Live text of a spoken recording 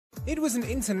It was an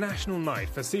international night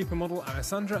for supermodel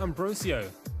Alessandra Ambrosio,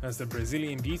 as the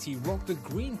Brazilian beauty rocked the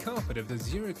green carpet of the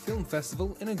Zurich Film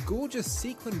Festival in a gorgeous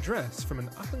sequin dress from an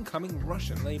up-and-coming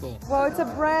Russian label. Well, it's a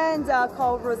brand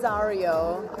called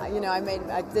Rosario.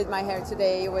 I did my hair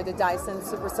today with a Dyson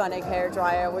Supersonic hair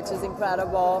dryer, which is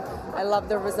incredible. I love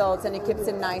the results, and it keeps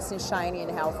it nice and shiny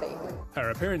and healthy.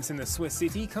 Her appearance in the Swiss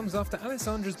city comes after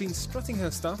Alessandra's been strutting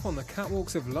her stuff on the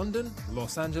catwalks of London,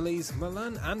 Los Angeles,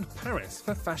 Milan and Paris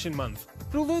for Fashion Month.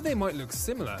 But although they might look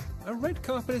similar, a red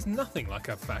carpet is nothing like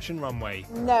a fashion runway.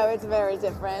 No, it's very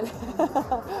different.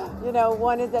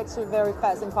 One is actually very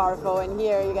fast and powerful, and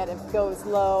here you gotta go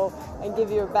slow and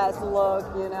give your best look,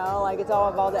 it's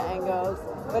all about the angles,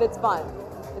 but it's fun.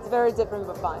 It's very different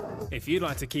but fun. If you'd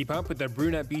like to keep up with the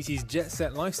brunette beauty's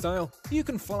jet-set lifestyle, you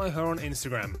can follow her on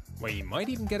Instagram, where you might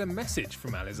even get a message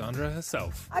from Alessandra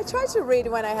herself. I try to read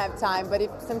when I have time,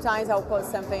 but sometimes I'll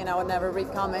post something and I will never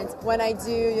read comments. When I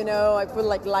do, I put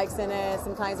likes in it.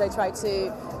 Sometimes I try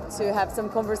to have some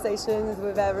conversations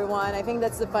with everyone. I think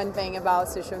that's the fun thing about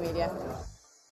social media.